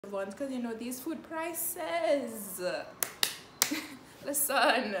expensive ones because you know these food prices.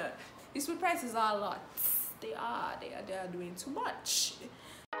 Listen, these food prices are a lot. They are doing too much.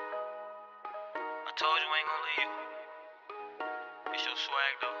 I told you I ain't gonna leave. It's your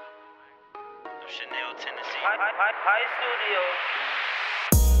swag though. I'm Chanel, Tennessee. High studio.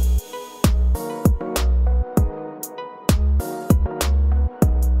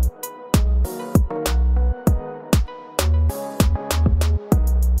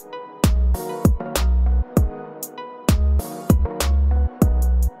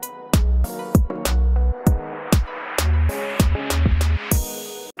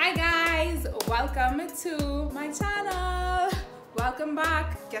 Welcome to my channel. Welcome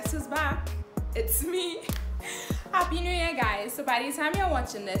back. Guess who's back? It's me. Happy New Year, guys. So by the time you're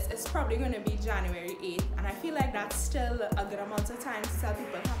watching this, it's probably going to be January 8th, and I feel like that's still a good amount of time to tell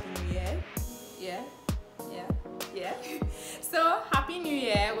people Happy New Year. Yeah. So Happy New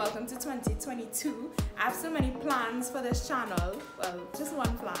Year. Welcome to 2022. I have so many plans for this channel. Well, just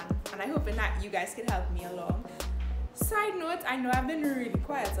one plan, and I hope that you guys can help me along. Side note, I know I've been really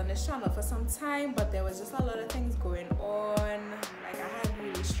quiet on this channel for some time, but there was just a lot of things going on. Like I had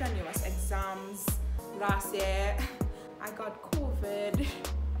really strenuous exams last year. I got COVID.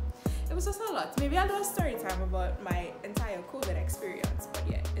 It was just a lot. Maybe I'll do a story time about my entire COVID experience, but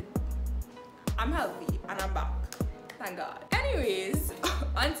yeah, I'm healthy and I'm back. Thank God. Anyways,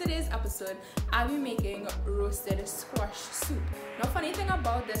 on today's episode, I'll be making roasted squash soup. Now, funny thing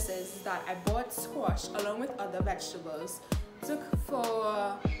about this is that I bought squash along with other vegetables. Took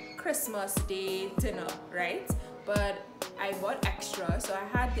for Christmas Day dinner, right? But I bought extra, so I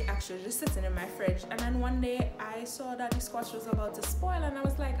had the extra just sitting in my fridge. And then one day I saw that the squash was about to spoil, and I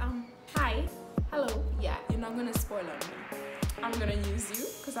was like, hi, hello, yeah, you're not gonna spoil on me. I'm gonna use you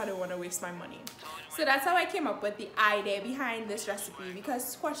because I don't want to waste my money. So that's how I came up with the idea behind this recipe, because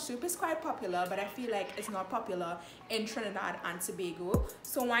squash soup is quite popular, but I feel like it's not popular in Trinidad and Tobago.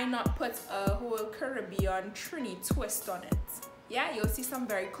 So why not put a whole Caribbean Trini twist on it? Yeah, you'll see some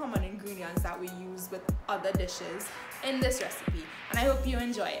very common ingredients that we use with other dishes in this recipe, and I hope you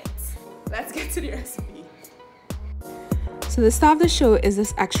enjoy it. Let's get to the recipe. So the star of the show is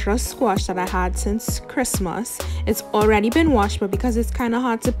this extra squash that I had since Christmas. It's already been washed, but because it's kind of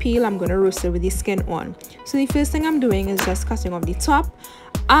hard to peel, I'm going to roast it with the skin on. So the first thing I'm doing is just cutting off the top,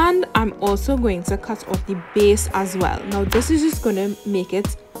 and I'm also going to cut off the base as well. Now this is just going to make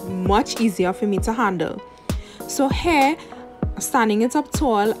it much easier for me to handle. So here, standing it up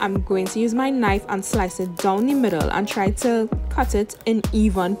tall, I'm going to use my knife and slice it down the middle and try to cut it in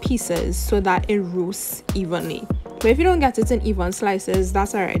even pieces so that it roasts evenly. But if you don't get it in even slices,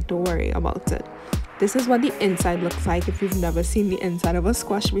 that's alright, don't worry about it. This is what the inside looks like if you've never seen the inside of a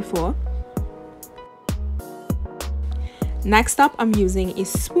squash before. Next up, I'm using a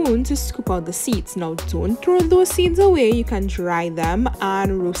spoon to scoop out the seeds. Now don't throw those seeds away. You can dry them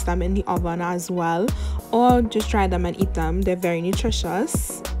and roast them in the oven as well, or just dry them and eat them. They're very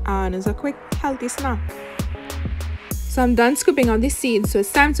nutritious and it's a quick healthy snack. So I'm done scooping out the seeds, so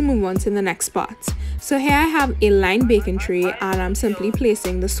it's time to move on to the next part. So here I have a lined baking tray, and I'm simply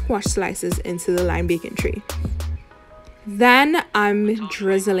placing the squash slices into the lined baking tray. Then I'm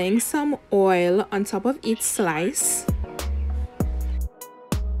drizzling some oil on top of each slice.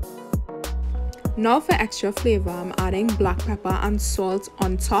 Now for extra flavor, I'm adding black pepper and salt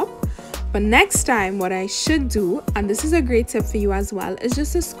on top. But next time, what I should do, and this is a great tip for you as well, is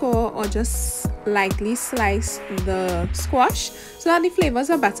just to score or just lightly slice the squash so that the flavors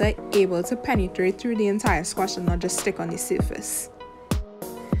are better able to penetrate through the entire squash and not just stick on the surface.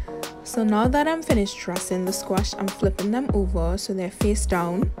 So now that I'm finished dressing the squash, I'm flipping them over so they're face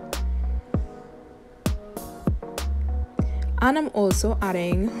down. And I'm also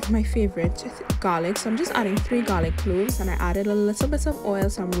adding my favorite garlic. So I'm just adding 3 garlic cloves, and I added a little bit of oil,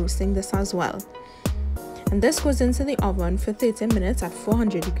 so I'm roasting this as well. And this goes into the oven for 30 minutes at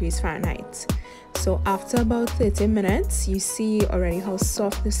 400 degrees Fahrenheit. So after about 30 minutes, you see already how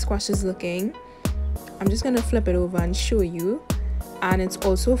soft the squash is looking. I'm just going to flip it over and show you. And it's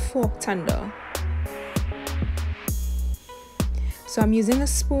also fork tender. So I'm using a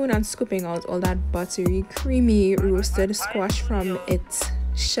spoon and scooping out all that buttery, creamy roasted squash from its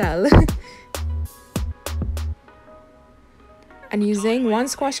shell. And using one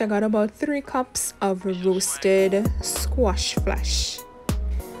squash, I got about 3 cups of roasted squash flesh.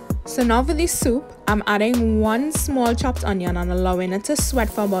 So now for the soup, I'm adding 1 small chopped onion and allowing it to sweat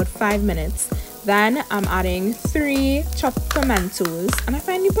for about 5 minutes. Then I'm adding 3 chopped pimentos, and I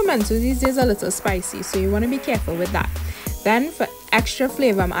find the pimentos these days a little spicy, so you want to be careful with that. Then for extra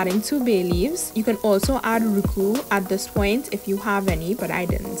flavor, I'm adding 2 bay leaves. You can also add ruku at this point if you have any, but I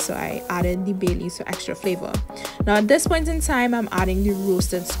didn't, so I added the bay leaves for extra flavor. Now at this point in time, I'm adding the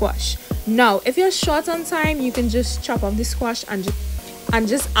roasted squash. Now if you're short on time, you can just chop off the squash and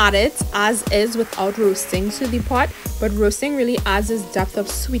just add it as is without roasting to the pot, but roasting really adds this depth of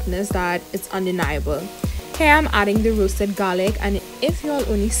sweetness that it's undeniable. Here I'm adding the roasted garlic, and if y'all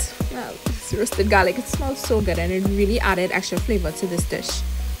only smell this roasted garlic, it smells so good and it really added extra flavor to this dish.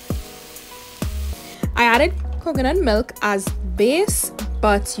 I added coconut milk as base,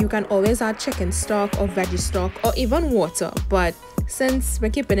 but you can always add chicken stock or veggie stock or even water, but since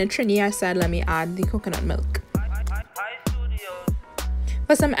we're keeping it Trini, I said let me add the coconut milk.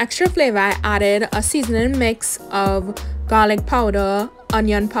 For some extra flavor, I added a seasoning mix of garlic powder,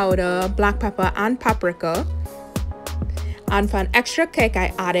 onion powder, black pepper and paprika. And for an extra kick,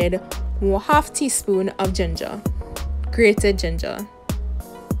 I added 1/2 teaspoon of ginger, grated ginger.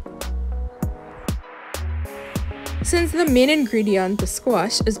 Since the main ingredient, the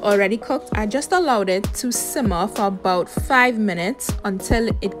squash, is already cooked, I just allowed it to simmer for about 5 minutes until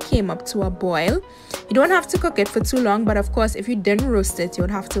it came up to a boil. You don't have to cook it for too long, but of course if you didn't roast it, you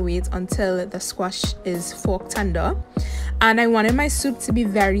would have to wait until the squash is fork tender. And I wanted my soup to be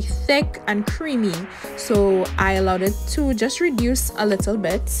very thick and creamy, so I allowed it to just reduce a little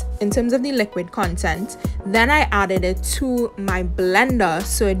bit in terms of the liquid content. Then I added it to my blender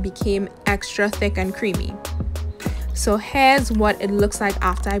so it became extra thick and creamy. So here's what it looks like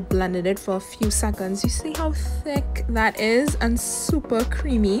after I blended it for a few seconds. You see how thick that is and super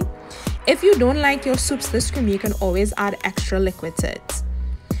creamy. If you don't like your soups this creamy, you can always add extra liquid to it.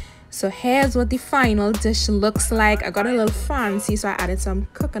 So here's what the final dish looks like. I got a little fancy, so I added some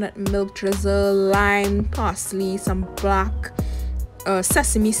coconut milk drizzle, lime, parsley, some black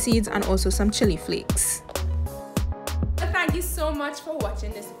sesame seeds, and also some chili flakes. Thank you so much for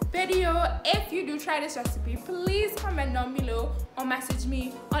watching this video. If you do try this recipe, please comment down below or message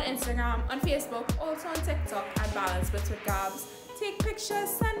me on Instagram, on Facebook, also on TikTok at Balance Bits with Gabs. Take pictures,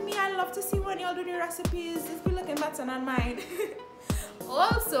 send me. I love to see when y'all do the recipes. It's be looking better than mine.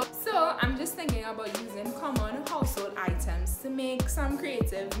 Also, so I'm just thinking about using common household items to make some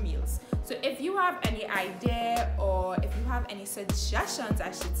creative meals. So if you have any idea, or if you have any suggestions,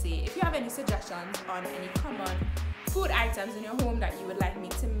 I should say, if you have any suggestions on any common food items in your home that you would like me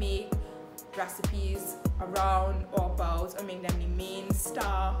to make recipes around or about, or make them the main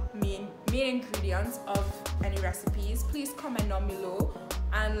ingredients of any recipes, please comment down below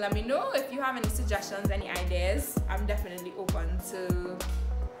and let me know. If you have any suggestions, any ideas, I'm definitely open to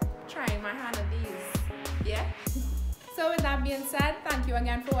trying my hand at these. Yeah. So with that being said, thank you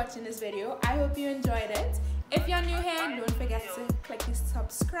again for watching this video. I hope you enjoyed it. If you're new here, don't forget to click the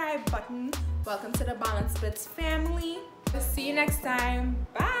subscribe button. Welcome to the Balance Bits family. See you next time.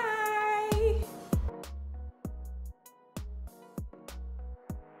 Bye.